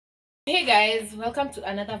Hey guys, welcome to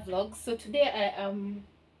another vlog. So today I am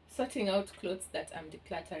sorting out clothes that I'm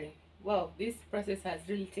decluttering. Wow, this process has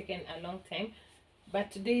really taken a long time,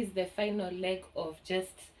 but today is the final leg of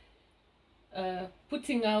just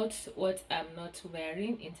putting out what I'm not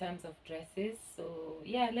wearing in terms of dresses. So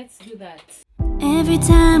yeah, let's do that. Every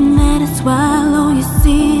time that I swallow your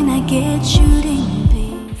sin, I get shooting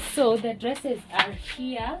pain. So the dresses are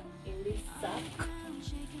here in this sack.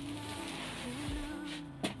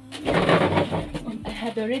 I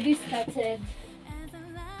had already started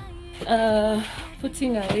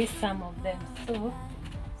putting away some of them. So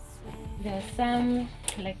there are some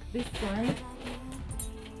like this one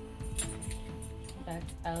that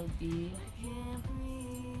I'll be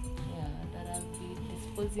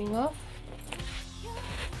disposing of.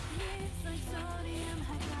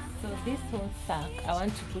 So this whole sack, I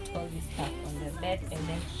want to put all this stuff on the bed and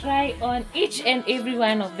then try on each and every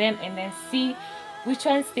one of them and then see which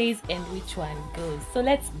one stays and which one goes. So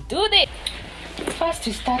let's do this. First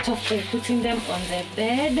we start off by putting them on the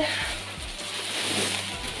bed.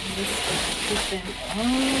 Just put them all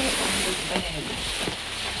on the bed,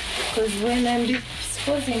 because when I'm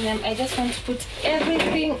disposing them I just want to put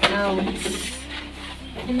everything out.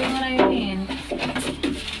 You know what I mean?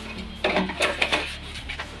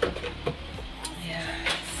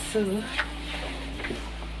 So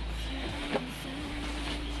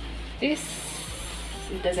this,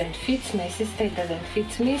 it doesn't fit my sister, it doesn't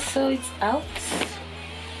fit me, so it's out.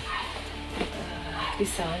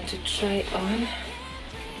 This I want to try on,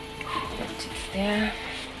 put it there.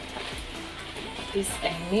 This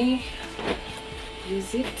I may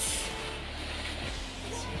use it,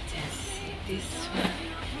 so you can see this one.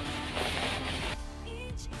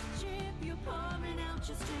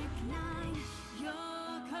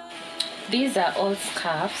 These are all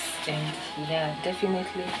scarves and they are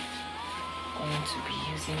definitely going to be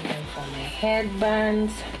using them for my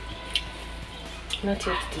headbands. Not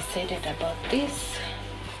yet decided about this.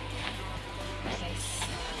 There's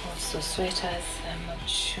also sweaters. I'm not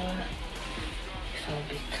sure if I'll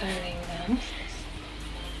be carrying them.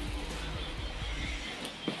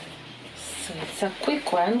 So it's a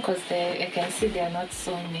quick one because I can see there are not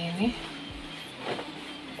so many.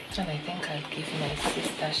 And I think I'll give my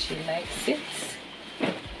sister, she likes it.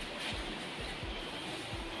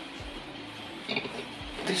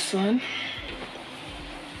 This one.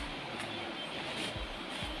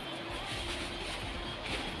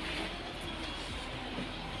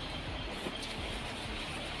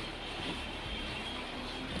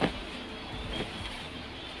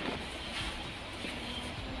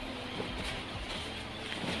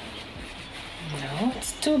 No,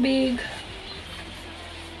 it's too big.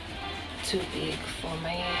 Too big for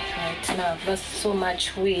my right now. I've lost so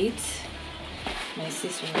much weight. My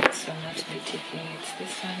sis will also not be taking it.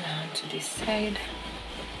 This one I want to decide.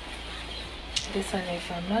 This one,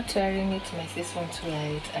 if I'm not wearing it, my sis won't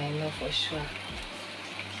wear it. I know for sure.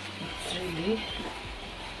 It's really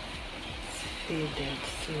faded.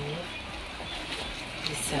 So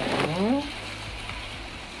this one.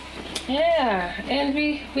 Yeah, and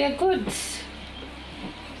we are good.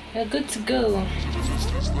 We're good to go.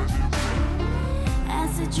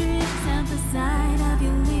 As it drips out the side of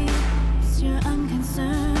your lips, you're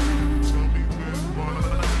unconcerned.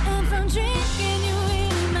 And from drinking you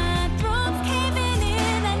in, my throat's caving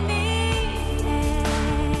in, I need it.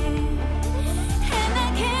 And I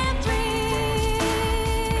can't breathe.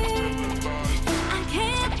 I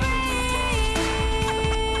can't breathe.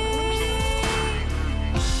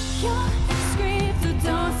 Your script, the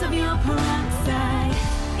dose of your peroxide.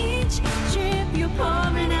 Each drip you're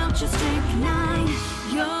pouring out your strychnine.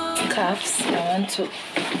 Cuffs, I want to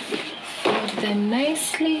hold them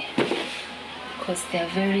nicely because they're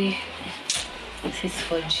very, this is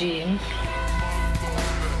for gym.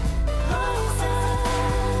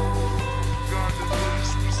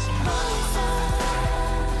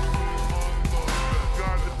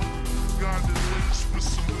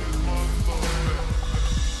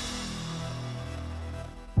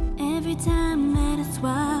 Every time that I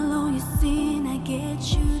swallow your sin, I get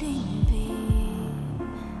shooting pain.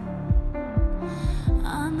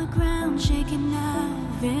 On the ground, shaking out,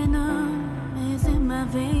 venom is in my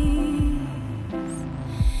veins.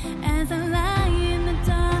 As I lie in the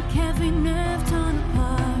dark, every nerve torn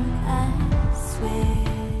apart, I swear.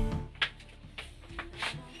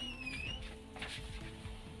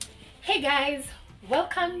 Hey guys,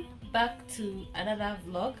 welcome back to another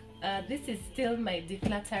vlog. This is still my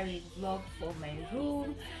decluttering vlog for my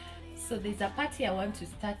room. So there's a party I want to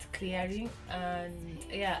start clearing, and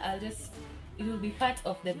yeah, I'll just it will be part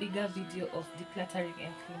of the bigger video of decluttering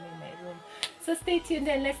and cleaning my room. So stay tuned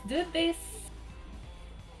and let's do this.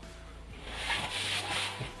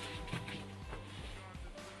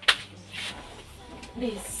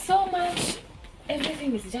 There's so much,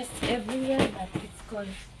 everything is just everywhere that it's called,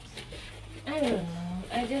 I don't know,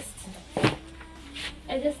 I just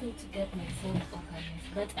need to get myself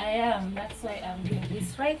organized, but I am. That's why I'm doing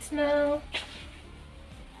this right now.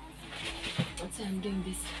 That's why I'm doing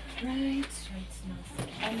this right now. So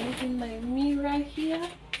I'm moving my mirror here.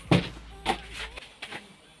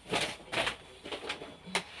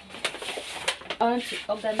 I want to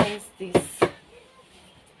organize this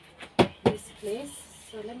place.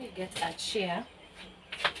 So let me get a chair.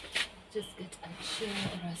 Just get a chair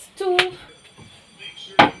or a stool.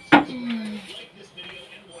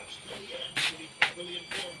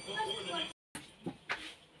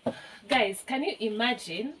 Guys, can you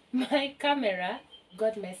imagine? My camera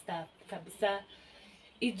got messed up. Kabisa.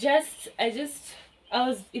 I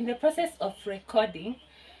was in the process of recording,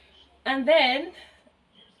 and then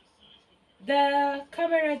the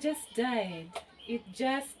camera just died. It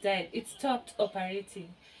just died. It stopped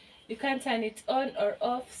operating. You can't turn it on or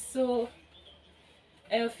off, so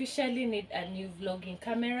I officially need a new vlogging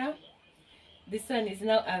camera. This one is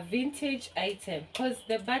now a vintage item because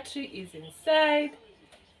the battery is inside.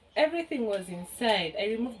 Everything was inside. I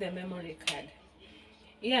removed the memory card.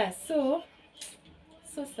 Yeah, so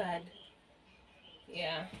sad.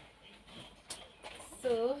 Yeah,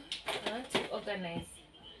 so I want to organize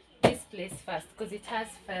this place first because it has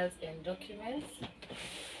files and documents,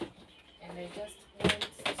 and I just want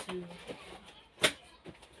to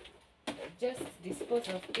just dispose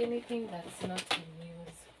of anything that's not in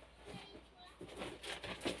use,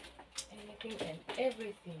 anything and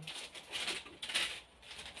everything.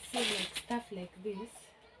 See, like stuff like this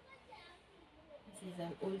is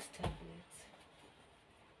an old tablet.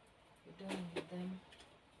 We don't need them.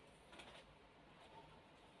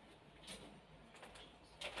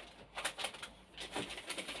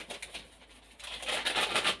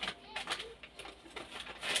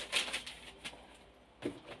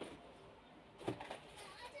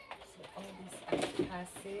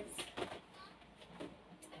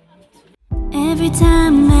 Every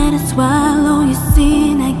time that I swallow your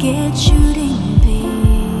sin, I get shooting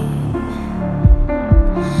pain.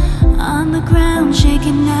 On the ground,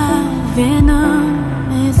 shaking out,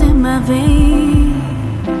 venom is in my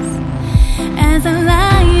veins. As I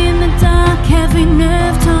lie in the dark, every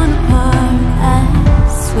nerve torn apart, I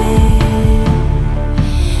swear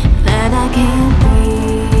that I can't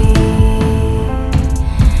breathe.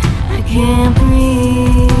 I can't breathe.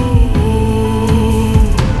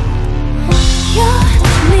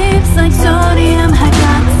 Like sodium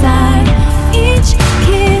hydroxide, each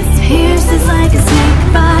kiss pierces like a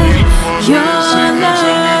snake bite. Your love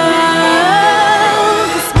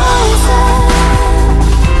is poison,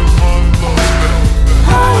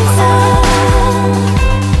 poison,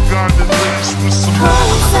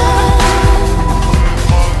 poison.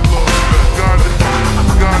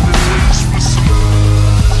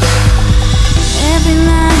 Every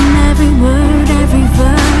line, every word, every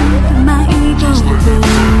verb, my ego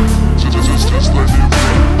burns.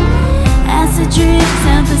 As it drips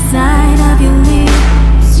out the side of your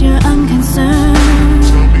lips, you're unconcerned.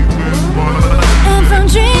 And from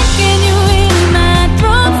drinking you in, my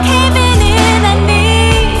throat's caving in. I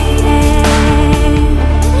need air,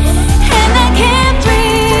 and I can't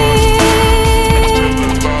breathe.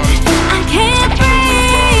 I can't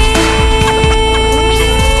breathe.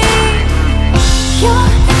 Your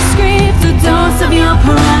script, the dose of your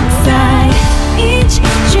peroxide. Each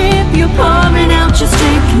trip you're pouring out your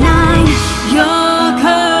strychnine. Your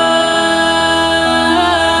curse.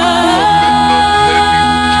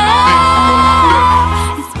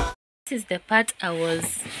 This is the part I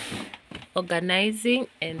was organizing,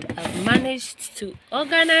 and I've managed to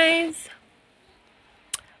organize.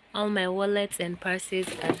 All my wallets and purses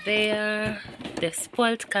are there. The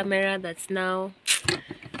spoiled camera that's now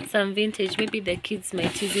some vintage. Maybe the kids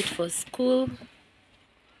might use it for school.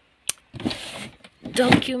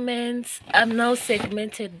 Documents. I'm now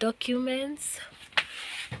segmented documents.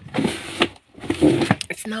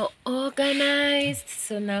 It's now organized.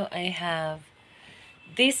 So now I have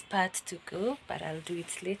this part to go, but I'll do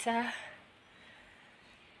it later.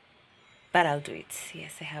 But I'll do it.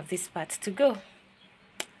 Yes, I have this part to go.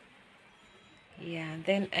 Yeah,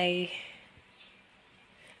 then I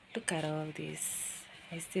look at all this.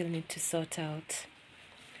 I still need to sort out.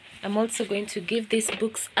 I'm also going to give these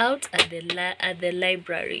books out at the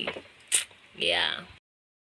library. Yeah.